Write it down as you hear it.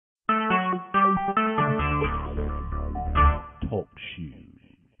Talk Show.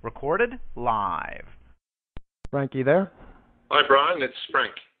 Recorded live. Frankie there? Hi, Brian. It's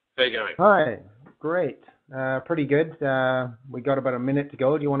Frank. How you going? Hi. Great. Pretty good. We got about a minute to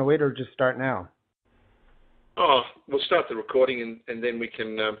go. Do you want to wait or just start now? Oh, we'll start the recording and then we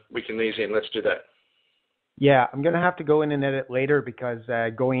can ease in. Let's do that. Yeah, I'm going to have to go in and edit later because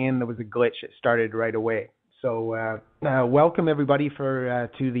going in there was a glitch. It started right away. So welcome everybody to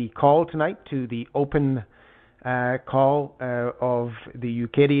the call tonight, to the open call of the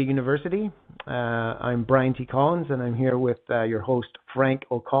UCADIA University. I'm Brian T. Collins and I'm here with your host Frank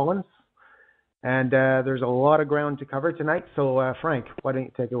O'Collins. And there's a lot of ground to cover tonight. So Frank, why don't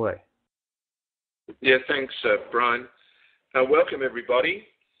you take it away? Yeah, thanks, Brian. Welcome everybody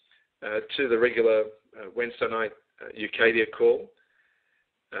to the regular Wednesday night UCADIA call.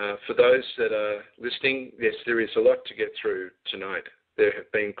 For those that are listening, yes, there is a lot to get through tonight. There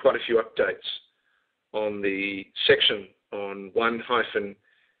have been quite a few updates on the section on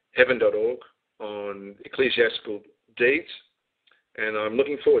 1-heaven.org on ecclesiastical deeds, and I'm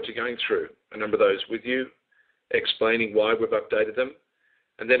looking forward to going through a number of those with you, explaining why we've updated them.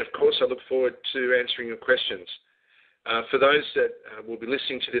 And then, of course, I look forward to answering your questions. For those that will be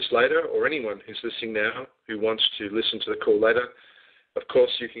listening to this later, or anyone who's listening now who wants to listen to the call later, of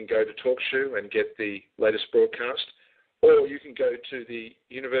course, you can go to TalkShoe and get the latest broadcast, or you can go to the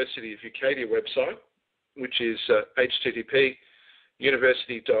University of UCADIA website, which is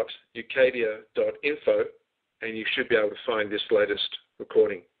http://university.ucadia.info, and you should be able to find this latest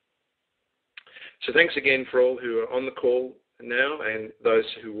recording. So thanks again for all who are on the call now and those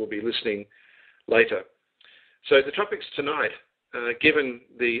who will be listening later. So the topics tonight, given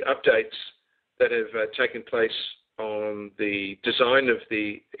the updates that have taken place on the design of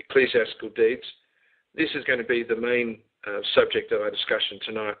the ecclesiastical deeds, this is going to be the main subject of our discussion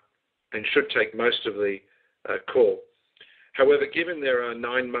tonight and should take most of the call. However, given there are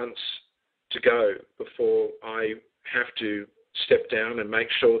 9 months to go before I have to step down and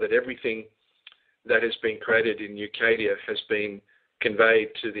make sure that everything that has been created in UCADIA has been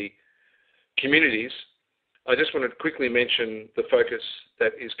conveyed to the communities, I just want to quickly mention the focus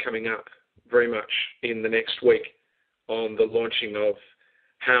that is coming up very much in the next week on the launching of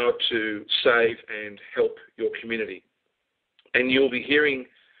how to save and help your community. And you'll be hearing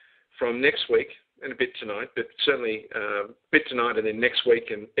from next week and a bit tonight, but certainly a bit tonight and then next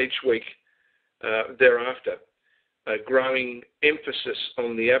week and each week thereafter, a growing emphasis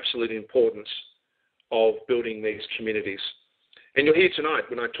on the absolute importance of building these communities. And you'll hear tonight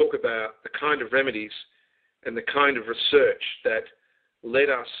when I talk about the kind of remedies and the kind of research that led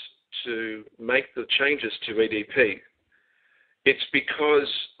us to make the changes to EDP. It's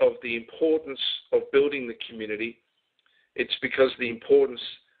because of the importance of building the community. It's because of the importance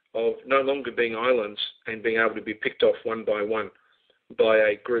of no longer being islands and being able to be picked off one by one by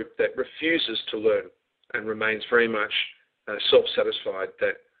a group that refuses to learn and remains very much self-satisfied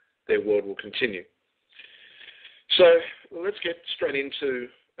that their world will continue. So let's get straight into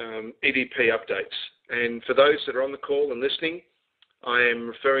EDP updates. And for those that are on the call and listening, I am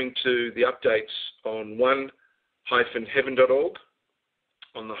referring to the updates on 1-heaven.org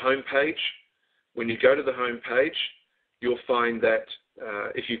on the home page. When you go to the home page, you'll find that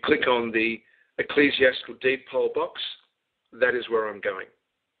if you click on the ecclesiastical deed poll box, that is where I'm going.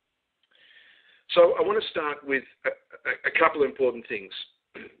 So I want to start with a couple of important things.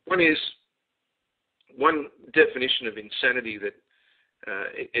 One definition of insanity that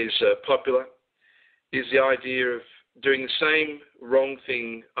is popular is the idea of doing the same wrong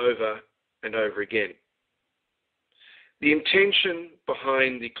thing over and over again. The intention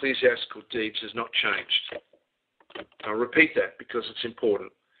behind the ecclesiastical deeds has not changed. I'll repeat that because it's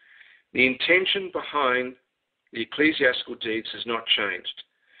important. The intention behind the ecclesiastical deeds has not changed.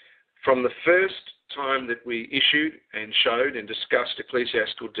 From the first time that we issued and showed and discussed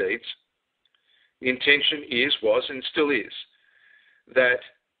ecclesiastical deeds, the intention was, and still is, that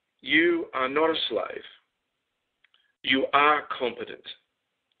you are not a slave. You are competent.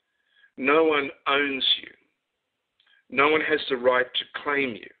 No one owns you. No one has the right to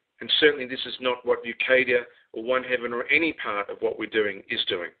claim you. And certainly this is not what UCADIA or 1-Heaven or any part of what we're doing is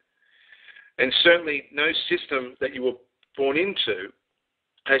doing. And certainly no system that you were born into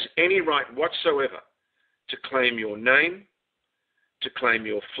has any right whatsoever to claim your name, to claim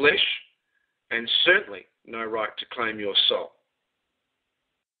your flesh, and certainly no right to claim your soul.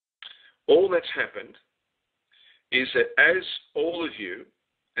 All that's happened is that as all of you,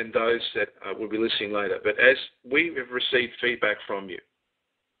 and those that will be listening later, but as we have received feedback from you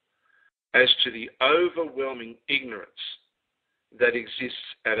as to the overwhelming ignorance that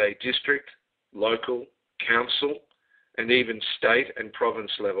exists at a district, local, council, and even state and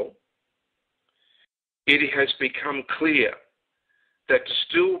province level, it has become clear that to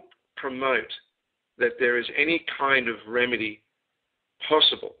still promote that there is any kind of remedy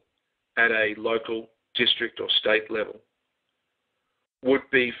possible at a local, district or state level would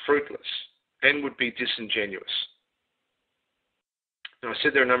be fruitless and would be disingenuous. Now, I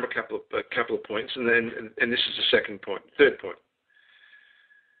said there are a couple of points, and this is the third point.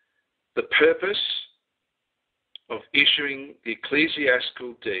 The purpose of issuing the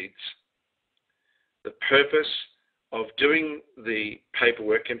ecclesiastical deeds, the purpose of doing the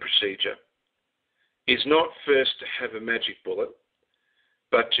paperwork and procedure is not first to have a magic bullet,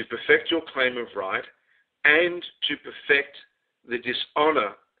 but to perfect your claim of right and to perfect the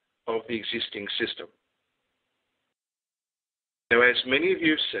dishonour of the existing system. Now, as many of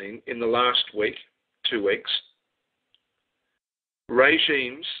you have seen in the last week, 2 weeks,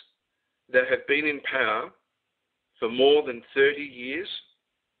 regimes that have been in power for more than 30 years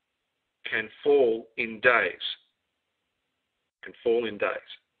can fall in days.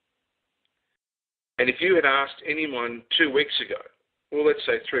 And if you had asked anyone 2 weeks ago, or let's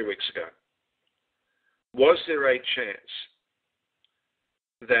say 3 weeks ago, was there a chance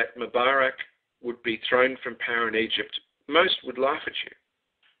that Mubarak would be thrown from power in Egypt, most would laugh at you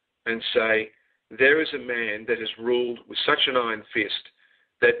and say, there is a man that has ruled with such an iron fist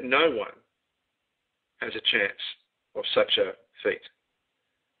that no one has a chance of such a feat.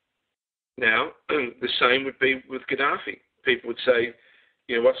 Now, the same would be with Gaddafi. People would say,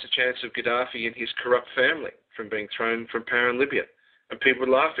 what's the chance of Gaddafi and his corrupt family from being thrown from power in Libya? And people would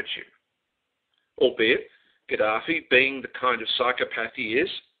laugh at you. Albeit, Gaddafi, being the kind of psychopath he is,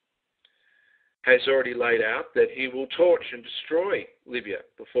 has already laid out that he will torch and destroy Libya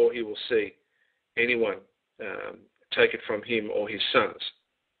before he will see anyone take it from him or his sons.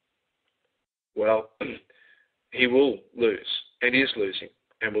 Well, he will lose and is losing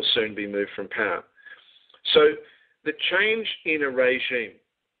and will soon be moved from power. So the change in a regime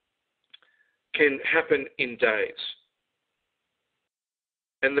can happen in days.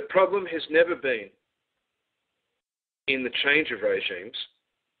 And the problem has never been in the change of regimes,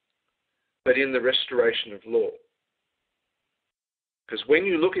 but in the restoration of law. Because when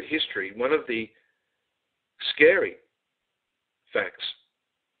you look at history, one of the scary facts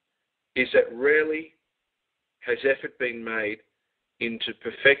is that rarely has effort been made into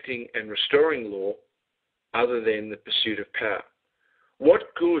perfecting and restoring law other than the pursuit of power.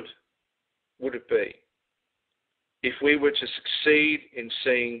 What good would it be if we were to succeed in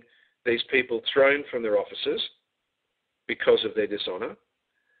seeing these people thrown from their offices because of their dishonour,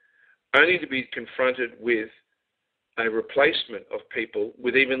 only to be confronted with a replacement of people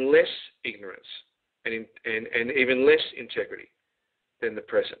with even less ignorance and even less integrity than the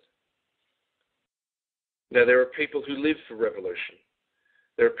present? Now, there are people who live for revolution.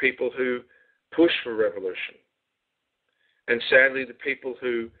 There are people who push for revolution. And sadly, the people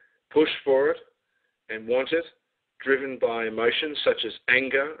who push for it and want it, driven by emotions such as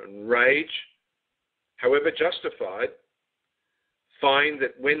anger and rage, however justified, find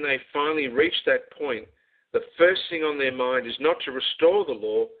that when they finally reach that point, the first thing on their mind is not to restore the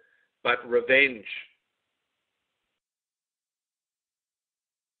law, but revenge.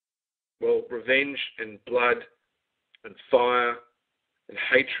 Well, revenge and blood and fire and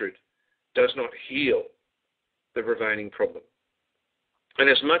hatred does not heal the remaining problem. And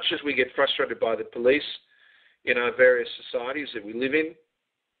as much as we get frustrated by the police in our various societies that we live in,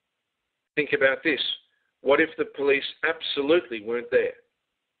 think about this. What if the police absolutely weren't there?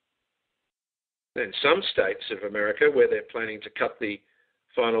 In some states of America where they're planning to cut the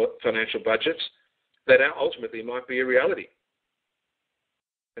financial budgets, that ultimately might be a reality.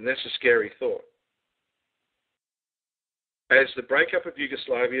 And that's a scary thought. As the breakup of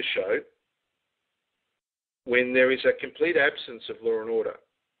Yugoslavia showed, when there is a complete absence of law and order,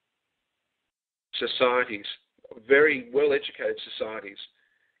 societies, very well-educated societies,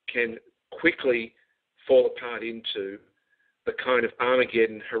 can quickly fall apart into the kind of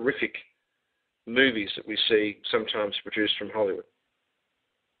Armageddon horrific movies that we see sometimes produced from Hollywood.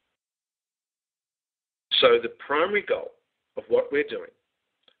 So the primary goal of what we're doing,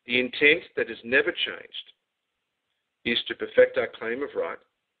 the intent that has never changed, is to perfect our claim of right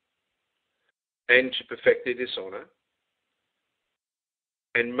and to perfect their dishonour,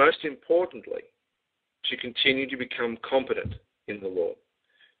 and most importantly, to continue to become competent in the law,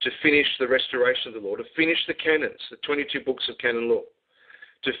 to finish the restoration of the law, to finish the canons, the 22 books of canon law,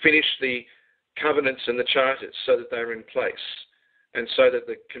 to finish the covenants and the charters so that they're in place, and so that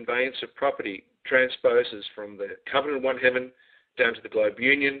the conveyance of property transposes from the covenant of one heaven down to the globe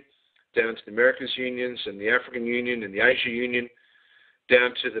union, down to the Americas unions and the African Union and the Asia Union,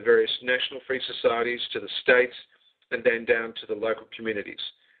 down to the various national free societies, to the states, and then down to the local communities.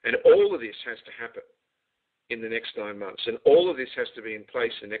 And all of this has to happen in the next 9 months. And all of this has to be in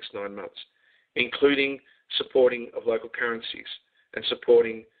place in the next 9 months, including supporting of local currencies and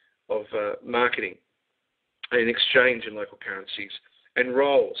supporting of marketing and exchange in local currencies and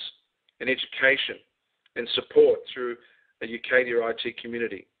roles and education and support through a UCADIA IT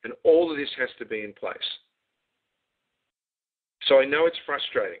community. And all of this has to be in place. So I know it's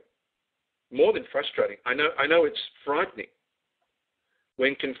frustrating. More than frustrating, I know it's frightening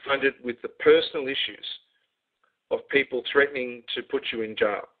when confronted with the personal issues of people threatening to put you in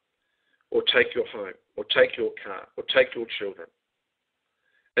jail or take your home or take your car or take your children.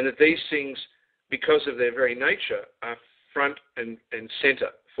 And that these things, because of their very nature, are front and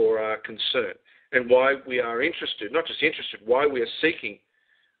centre for our concern, and why we are interested, not just interested, why we are seeking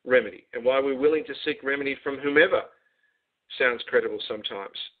remedy, and why we're willing to seek remedy from whomever sounds credible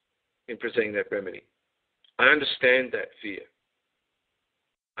sometimes in presenting that remedy. I understand that fear.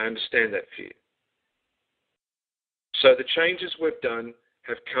 I understand that fear. So the changes we've done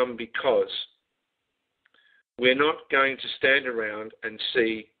have come because we're not going to stand around and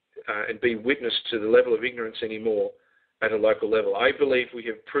see and be witness to the level of ignorance anymore at a local level. I believe we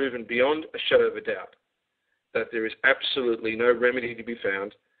have proven beyond a shadow of a doubt that there is absolutely no remedy to be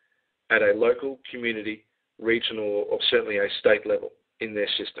found at a local, community, regional, or certainly a state level in their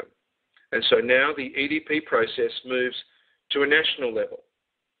system. And so now the EDP process moves to a national level.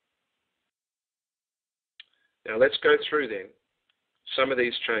 Now let's go through then some of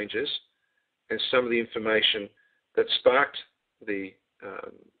these changes and some of the information that sparked the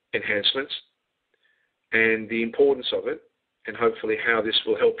enhancements and the importance of it, and hopefully how this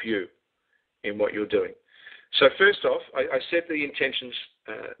will help you in what you're doing. So first off, I said the intentions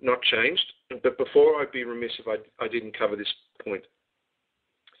not changed, but before I'd be remiss if I didn't cover this point.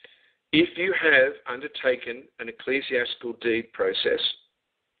 If you have undertaken an ecclesiastical deed process,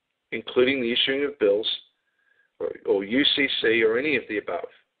 including the issuing of bills, or UCC, or any of the above,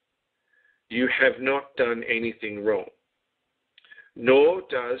 you have not done anything wrong, nor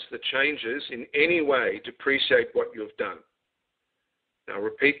does the changes in any way depreciate what you've done. Now, I'll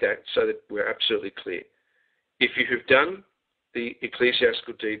repeat that so that we're absolutely clear. If you have done the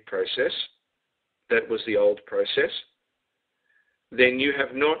ecclesiastical deed process, that was the old process, then you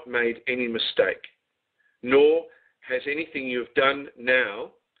have not made any mistake, nor has anything you've done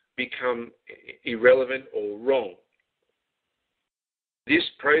now become irrelevant or wrong. This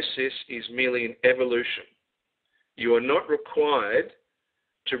process is merely an evolution. You are not required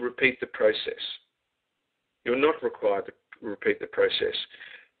to repeat the process. You're not required to repeat the process.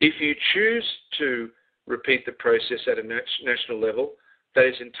 If you choose to repeat the process at a national level, that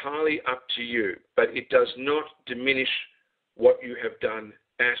is entirely up to you, but it does not diminish what you have done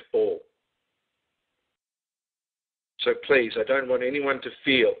at all. So please, I don't want anyone to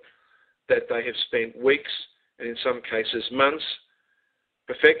feel that they have spent weeks, and in some cases months,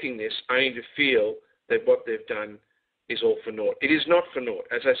 perfecting this, only to feel that what they've done is all for naught. It is not for naught.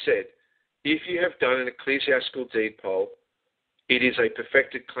 As I said, if you have done an ecclesiastical deed poll, it is a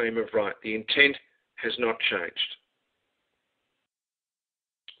perfected claim of right. The intent has not changed.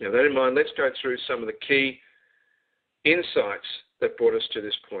 Now, that in mind, let's go through some of the key insights that brought us to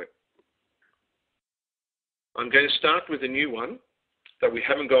this point. I'm going to start with a new one that we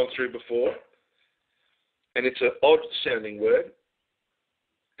haven't gone through before, and it's an odd-sounding word,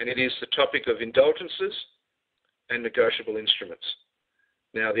 and it is the topic of indulgences and negotiable instruments.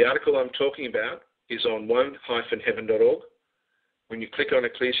 Now, the article I'm talking about is on one-heaven.org. When you click on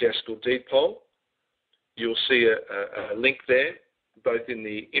ecclesiastical deed poll, you'll see a link there, both in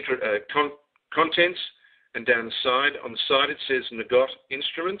the contents and down the side. On the side it says Negot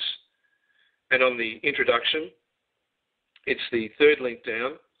Instruments, and on the introduction it's the third link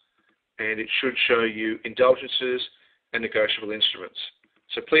down, and it should show you indulgences and negotiable instruments.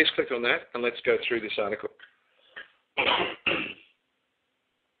 So please click on that and let's go through this article.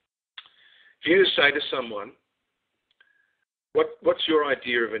 If you say to someone, what's your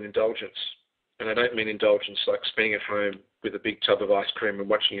idea of an indulgence? And I don't mean indulgence like spending at home with a big tub of ice cream and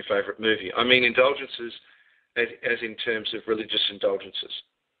watching your favourite movie. I mean indulgences as in terms of religious indulgences.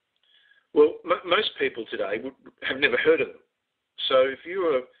 Well, most people today have never heard of them. So if you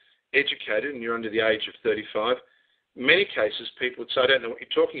are educated and you're under the age of 35, in many cases people would say, I don't know what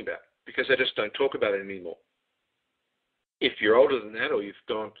you're talking about, because they just don't talk about it anymore. If you're older than that, or you've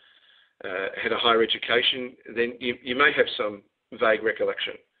gone had a higher education, then you may have some vague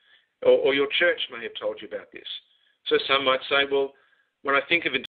recollection. Or your church may have told you about this. So some might say, well, when I think of